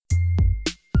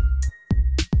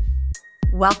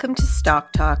Welcome to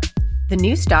Stock Talk, the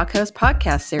new Stockhouse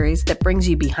podcast series that brings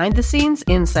you behind-the-scenes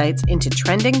insights into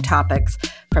trending topics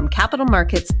from capital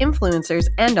markets, influencers,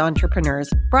 and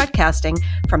entrepreneurs, broadcasting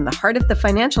from the heart of the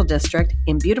financial district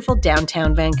in beautiful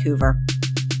downtown Vancouver.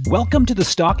 Welcome to the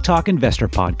Stock Talk Investor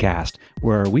Podcast,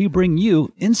 where we bring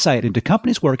you insight into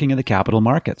companies working in the capital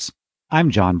markets.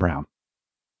 I'm John Brown.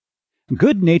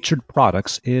 Good Natured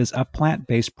Products is a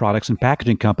plant-based products and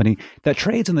packaging company that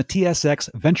trades on the TSX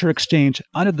Venture Exchange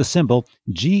under the symbol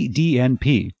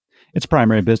GDNP. Its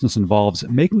primary business involves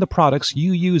making the products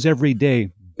you use every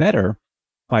day better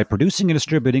by producing and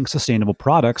distributing sustainable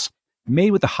products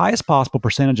made with the highest possible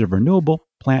percentage of renewable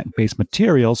plant-based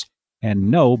materials and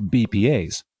no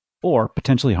BPAs, or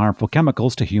potentially harmful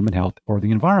chemicals to human health or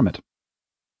the environment.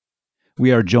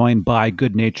 We are joined by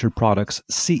Good Natured Products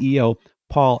CEO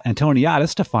Paul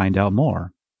Antoniadis to find out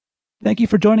more. Thank you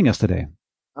for joining us today.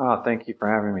 Thank you for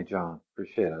having me, John.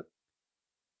 Appreciate it.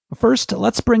 First,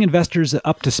 let's bring investors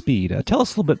up to speed. Tell us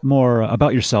a little bit more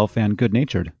about yourself and Good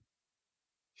Natured.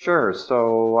 Sure.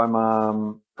 So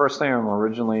I'm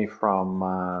originally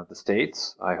from the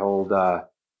States. I hold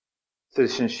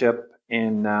citizenship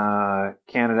in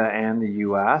Canada and the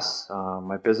U.S.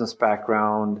 My business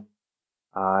background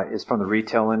is from the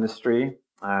retail industry.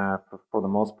 For the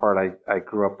most part, I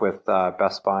grew up with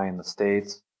Best Buy in the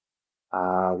States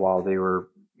while they were,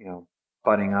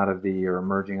 emerging out of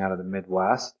the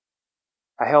Midwest.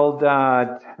 I held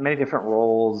many different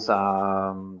roles.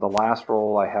 The last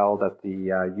role I held at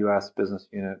the U.S. business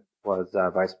unit was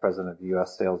Vice President of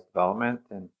U.S. Sales Development,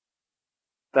 and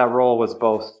that role was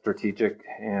both strategic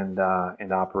and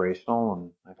operational.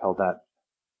 And I've held that,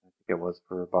 I think it was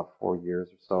for about 4 years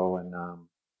or so, and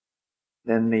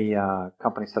then the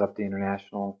company set up the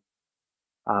international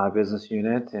business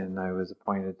unit, and I was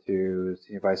appointed to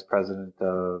Senior Vice President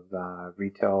of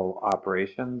Retail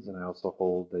Operations, and I also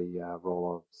hold the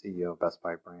role of CEO of Best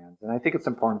Buy Brands. And I think it's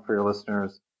important for your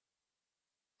listeners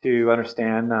to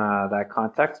understand that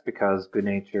context, because Good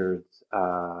Natured's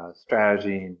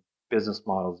strategy and business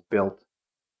model is built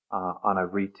on a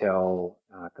retail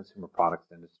consumer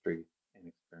products industry and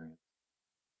experience.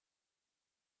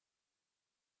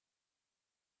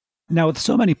 Now, with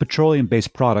so many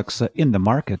petroleum-based products in the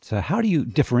market, how do you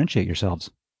differentiate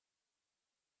yourselves?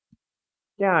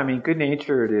 Yeah, Good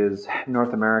Natured is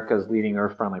North America's leading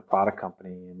earth-friendly product company,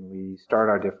 and we start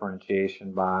our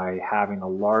differentiation by having the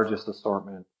largest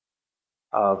assortment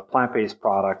of plant-based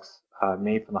products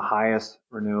made from the highest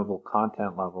renewable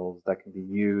content levels that can be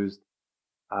used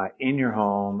in your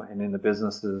home and in the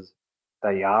businesses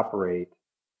that you operate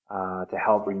to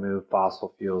help remove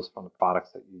fossil fuels from the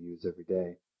products that you use every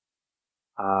day.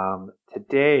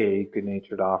 Today, Good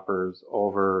Natured offers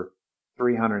over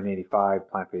 385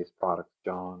 plant-based products,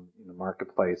 John, in the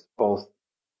marketplace, both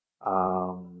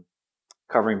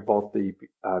covering both the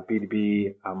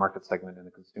B2B market segment and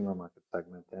the consumer market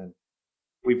segment. And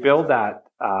we build that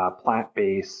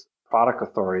plant-based product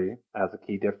authority as a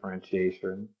key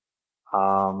differentiation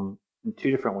in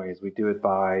two different ways. We do it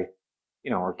by,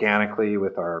 organically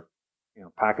with our,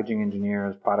 packaging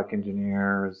engineers, product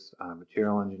engineers,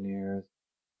 material engineers.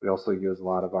 We also use a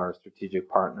lot of our strategic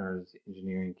partners,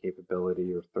 engineering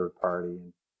capability or third party.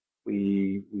 And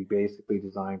we basically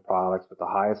design products with the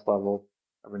highest level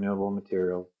of renewable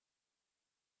materials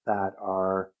that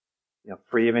are,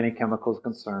 free of any chemicals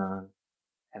concern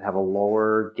and have a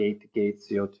lower gate-to-gate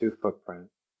CO2 footprint.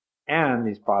 And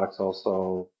these products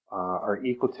also are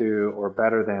equal to or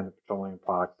better than the petroleum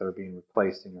products that are being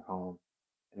replaced in your home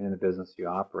and in the business you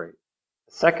operate.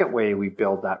 The second way we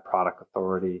build that product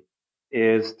authority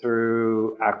is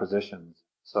through acquisitions.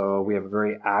 So we have a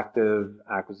very active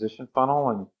acquisition funnel,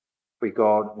 and we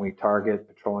go out and we target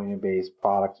petroleum-based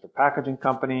products or packaging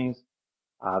companies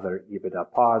that are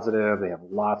EBITDA positive. They have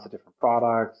lots of different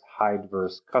products, high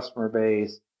diverse customer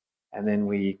base, and then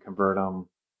we convert them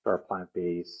to our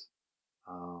plant-based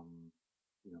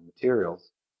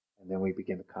materials, and then we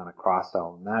begin to kind of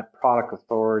cross-sell. And that product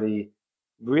authority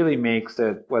really makes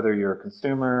it, whether you're a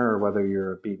consumer or whether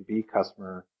you're a B2B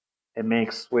customer, it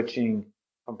makes switching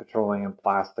from petroleum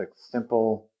plastics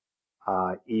simple,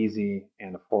 easy,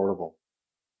 and affordable.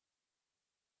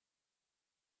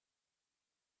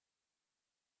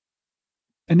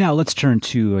 And now let's turn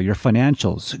to your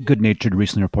financials. Good Natured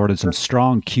recently reported some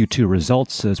strong Q2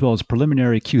 results as well as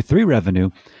preliminary Q3 revenue.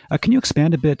 Can you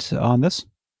expand a bit on this?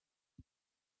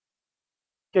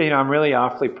 Yeah, I'm really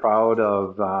awfully proud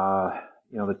of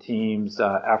the team's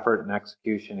effort and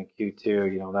execution in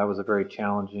Q2. That was a very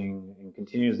challenging and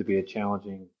continues to be a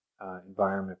challenging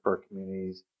environment for our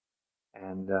communities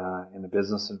and in the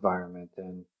business environment.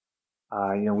 And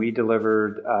We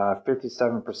delivered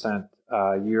 57%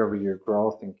 year-over-year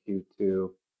growth in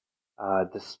Q2,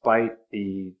 despite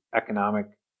the economic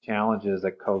challenges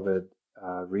that COVID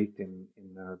wreaked in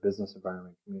our business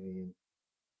environment community.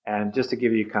 And just to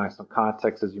give you kind of some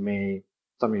context,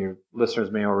 some of your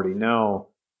listeners may already know,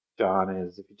 John,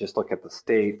 is if you just look at the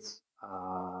states,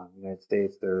 United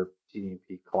States, their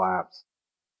GDP collapsed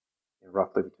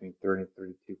roughly between 30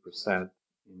 and 32%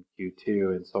 in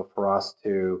Q2. And so for us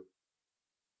to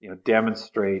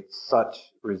demonstrate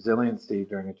such resiliency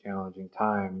during a challenging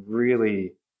time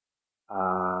really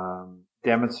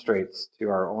demonstrates to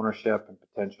our ownership and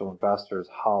potential investors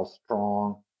how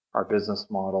strong our business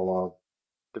model of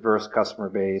diverse customer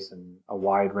base and a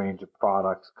wide range of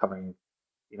products covering,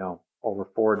 over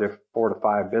four to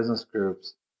five business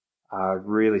groups,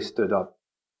 really stood up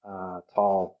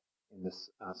tall in this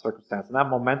circumstance. And that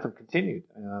momentum continued.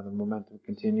 The momentum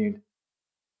continued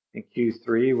in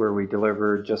Q3, where we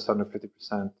delivered just under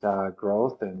 50%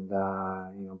 growth, and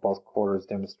both quarters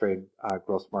demonstrated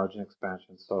gross margin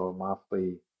expansion. So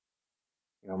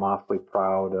I'm awfully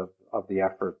proud of the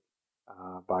effort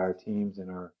by our teams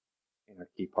and our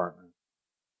key partners.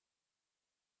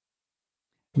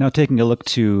 Now, taking a look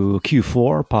to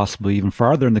Q4, possibly even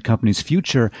farther in the company's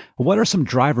future, what are some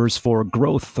drivers for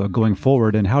growth going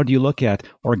forward, and how do you look at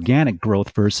organic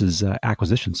growth versus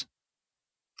acquisitions?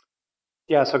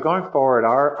 Yeah, so going forward,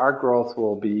 our growth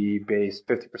will be based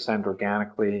 50%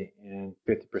 organically and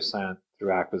 50%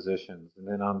 through acquisitions. And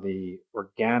then on the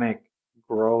organic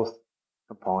growth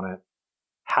component,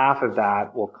 half of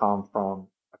that will come from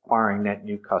acquiring net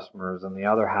new customers, and the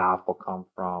other half will come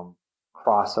from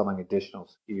cross-selling additional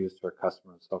SKUs to our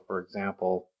customers. So, for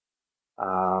example,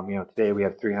 today we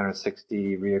have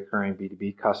 360 reoccurring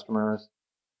B2B customers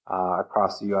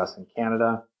across the U.S. and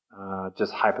Canada.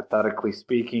 Just hypothetically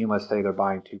speaking, let's say they're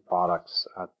buying 2 products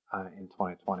in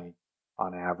 2020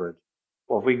 on average.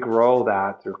 Well, if we grow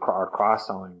that through our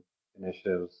cross-selling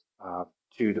initiatives,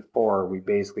 2 to 4, we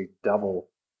basically double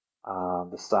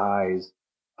the size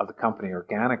of the company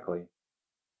organically.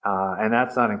 And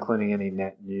that's not including any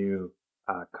net new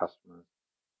customers.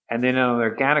 And then on the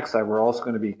organic side, we're also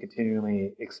going to be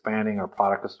continually expanding our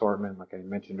product assortment. Like I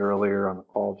mentioned earlier on the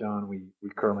call, John, we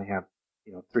currently have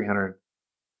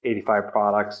 385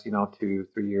 products. 2 to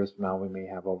 3 years from now, we may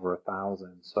have over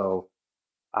 1,000. So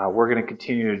we're going to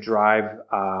continue to drive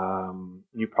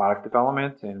new product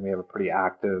development, and we have a pretty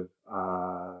active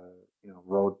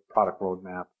product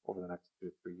roadmap over the next 2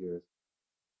 to 3 years.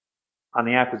 On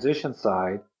the acquisition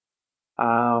side,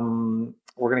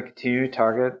 we're going to continue to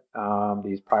target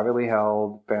these privately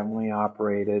held,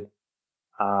 family-operated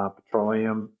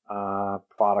petroleum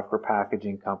product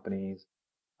repackaging companies.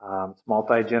 It's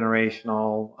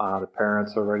multi-generational. The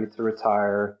parents are ready to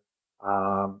retire,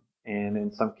 and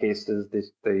in some cases,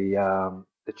 the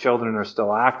children are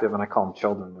still active, and I call them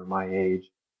children. They're my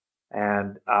age,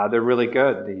 and they're really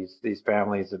good. These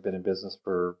families have been in business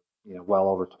for well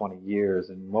over 20 years,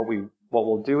 and what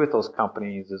we'll do with those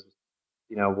companies is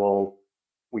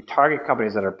we target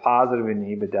companies that are positive in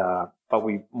EBITDA, but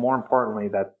more importantly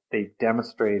that they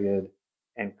demonstrated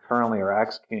and currently are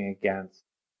executing against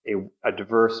a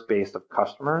diverse base of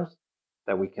customers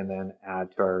that we can then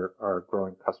add to our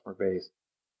growing customer base.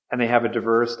 And they have a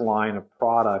diverse line of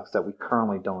products that we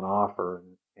currently don't offer.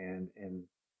 And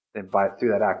then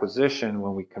through that acquisition,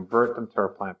 when we convert them to our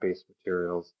plant-based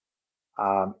materials,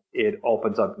 it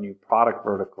opens up new product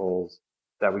verticals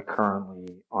that we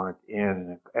currently aren't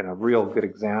in. And a real good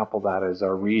example of that is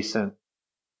our recent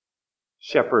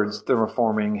Shepherd's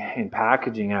Thermoforming and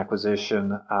Packaging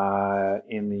acquisition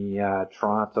in the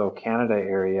Toronto, Canada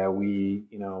area. We,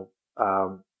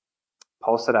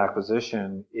 post that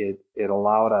acquisition, it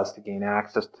allowed us to gain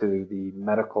access to the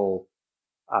medical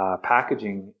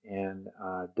packaging and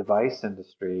device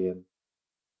industry, and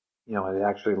it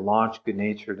actually launched Good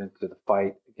Natured into the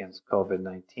fight against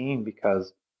COVID-19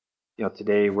 because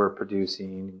today we're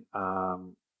producing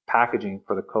packaging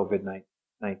for the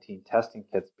COVID-19 testing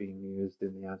kits being used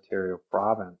in the Ontario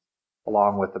province,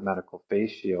 along with the medical face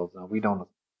shields. Now, we don't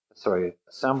necessarily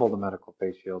assemble the medical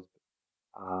face shields,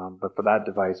 but for that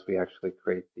device, we actually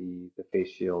create the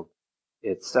face shield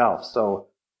itself. So,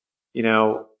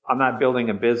 I'm not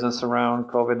building a business around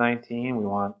COVID-19. We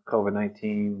want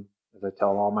COVID-19, as I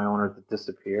tell all my owners, to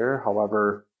disappear.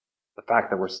 However, the fact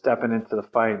that we're stepping into the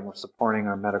fight and we're supporting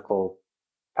our medical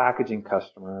packaging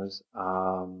customers,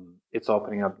 it's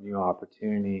opening up new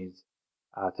opportunities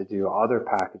to do other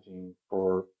packaging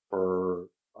for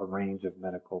a range of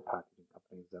medical packaging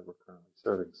companies that we're currently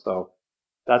serving. So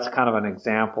that's kind of an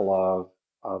example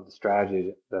of the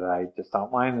strategy that I just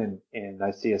outlined, and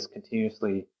I see us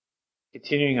continuously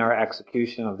continuing our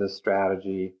execution of this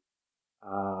strategy,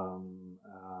 um,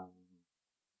 um,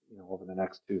 over the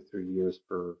next 2-3 years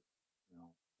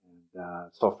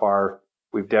and so far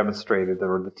we've demonstrated,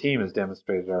 or the team has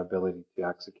demonstrated our ability to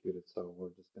execute it. So we're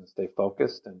just going to stay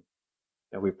focused, and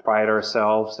we pride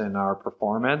ourselves in our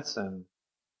performance and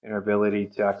in our ability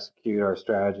to execute our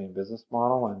strategy and business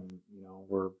model. And,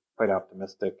 we're quite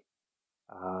optimistic.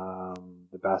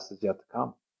 The best is yet to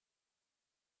come.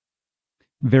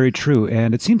 Very true.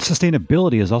 And it seems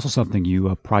sustainability is also something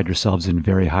you pride yourselves in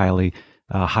very highly,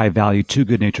 high value, to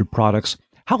good-natured products.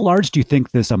 How large do you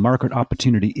think this market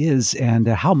opportunity is, and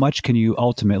how much can you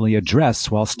ultimately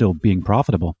address while still being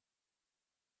profitable?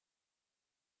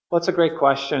 Well, that's a great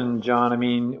question, John. I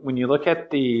mean, when you look at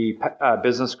the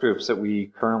business groups that we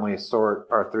currently assort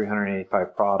our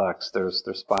 385 products, there's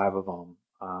 5 of them.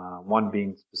 One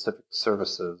being specific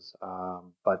services.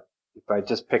 But if I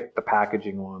just pick the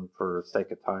packaging one for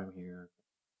sake of time here,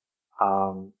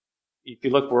 if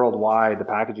you look worldwide, the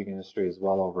packaging industry is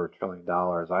well over $1 trillion.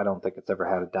 I don't think it's ever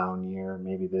had a down year.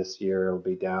 Maybe this year it'll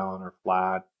be down or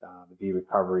flat. The V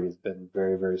recovery has been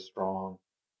very, very strong.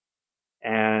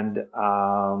 And,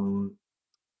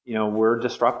 we're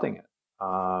disrupting it.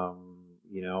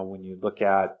 When you look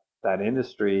at that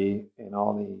industry and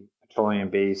all the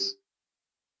petroleum-based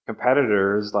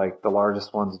competitors, like the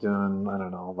largest one's doing, I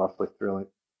don't know,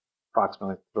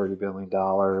 approximately $30 billion.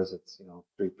 It's,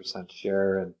 3%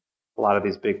 share. And a lot of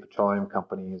these big petroleum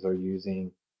companies are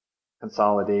using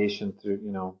consolidation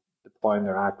through, deploying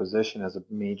their acquisition as a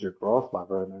major growth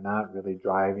lever. And they're not really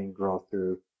driving growth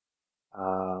through,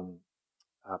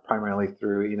 primarily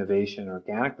through innovation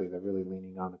organically. They're really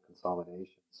leaning on the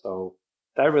consolidation. So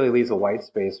that really leaves a white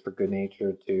space for good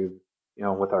natured to,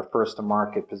 with our first to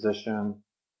market position,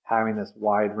 having this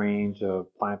wide range of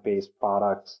plant-based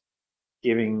products,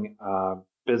 giving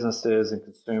businesses and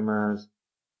consumers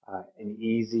an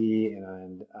easy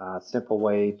and simple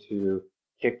way to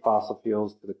kick fossil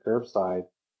fuels to the curbside.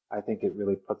 I think it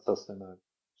really puts us in a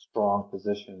strong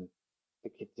position to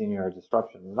continue our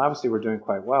disruption. And obviously we're doing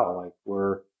quite well. Like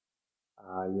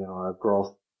our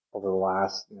growth over the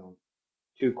last,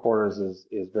 2 quarters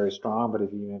is very strong. But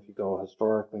if you go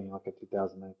historically and look at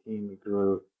 2019, we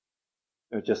grew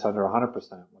just under 100%,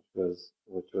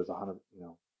 which was 100,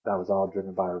 that was all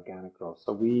driven by organic growth.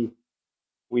 So we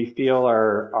feel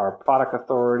our product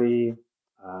authority,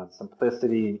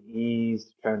 simplicity and ease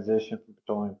to transition from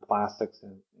petroleum plastics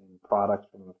and products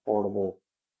from an affordable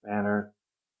manner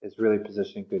is really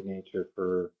positioning good nature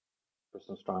for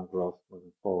some strong growth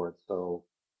moving forward. So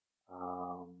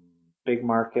big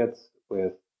markets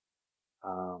with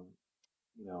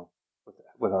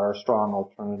with our strong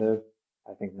alternative,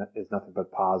 I think is nothing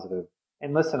but positive.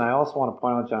 And listen, I also want to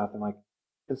point out, Jonathan, like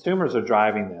consumers are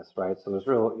driving this, right? So there's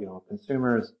real,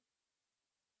 consumers.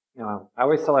 I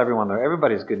always tell everyone that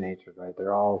everybody's good natured, right?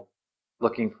 They're all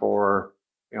looking for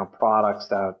products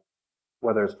that,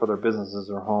 whether it's for their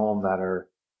businesses or home, that are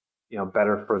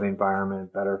better for the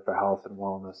environment, better for health and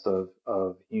wellness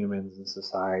of humans and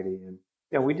society. And,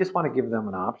 we just want to give them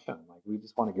an option. Like we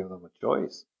just want to give them a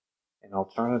choice, an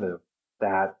alternative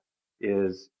that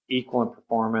is equal in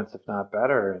performance, if not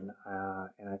better.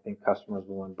 And I think customers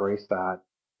will embrace that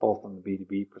both from the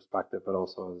B2B perspective, but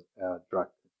also as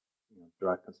direct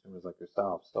consumers like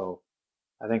yourself. So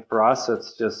I think for us,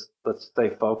 it's just, let's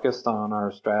stay focused on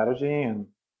our strategy and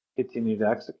continue to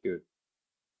execute.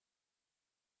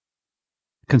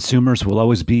 Consumers will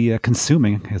always be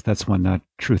consuming, because that's one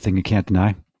true thing you can't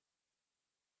deny.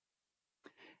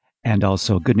 And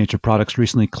also, Good Natured Products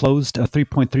recently closed a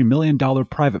 $3.3 million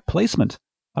private placement.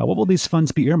 What will these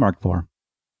funds be earmarked for?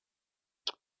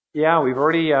 Yeah, we've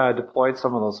already deployed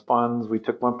some of those funds. We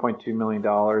took $1.2 million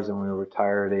and we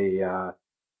retired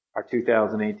our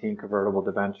 2018 convertible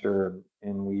debenture,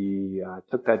 and we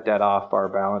took that debt off our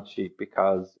balance sheet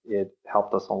because it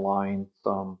helped us align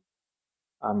some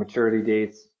maturity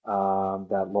dates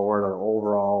that lowered our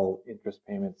overall interest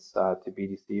payments to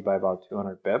BDC by about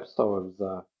 200 bips. So it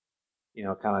was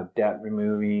kind of debt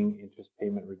removing interest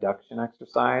payment reduction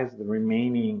exercise. The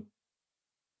remaining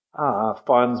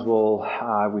funds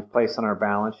we've placed on our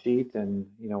balance sheet, and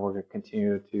we're going to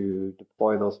continue to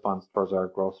deploy those funds towards our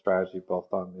growth strategy,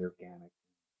 both on the organic and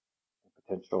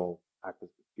potential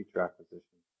future acquisitions.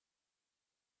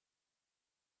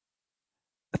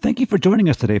 Thank you for joining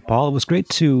us today, Paul. It was great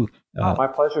to my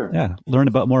pleasure. Yeah, learn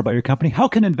more about your company. How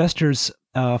can investors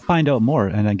find out more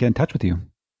and get in touch with you?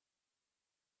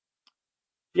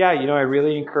 Yeah, I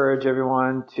really encourage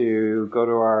everyone to go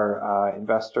to our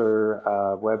investor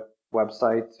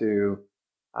website to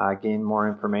gain more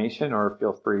information, or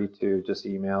feel free to just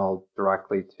email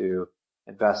directly to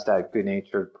invest at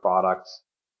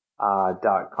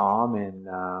goodnaturedproducts.com, and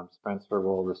Spencer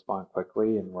will respond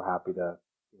quickly, and we're happy to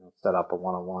set up a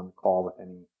one-on-one call with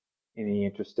any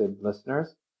interested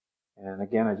listeners. And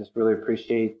again, I just really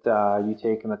appreciate you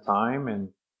taking the time and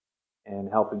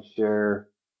helping share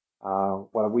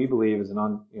what we believe is we're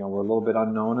a little bit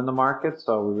unknown in the market,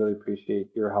 so we really appreciate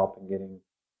your help in getting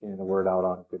the word out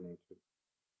on Good Natured.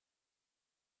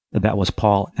 That was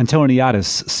Paul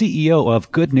Antoniadis, CEO of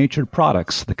Good Natured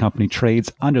Products. The company trades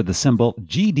under the symbol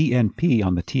GDNP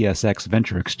on the TSX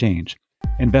Venture Exchange.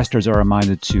 Investors are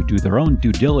reminded to do their own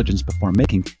due diligence before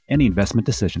making any investment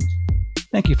decisions.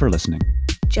 Thank you for listening.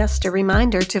 Just a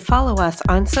reminder to follow us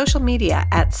on social media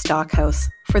at Stockhouse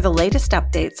for the latest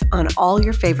updates on all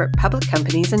your favorite public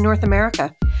companies in North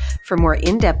America. For more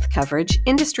in-depth coverage,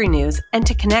 industry news, and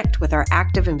to connect with our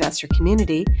active investor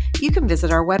community, you can visit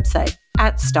our website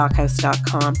at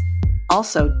stockhouse.com.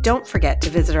 Also, don't forget to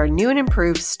visit our new and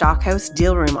improved Stockhouse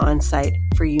Deal Room on site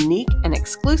for unique and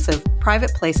exclusive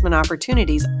private placement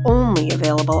opportunities only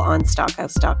available on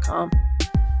stockhouse.com.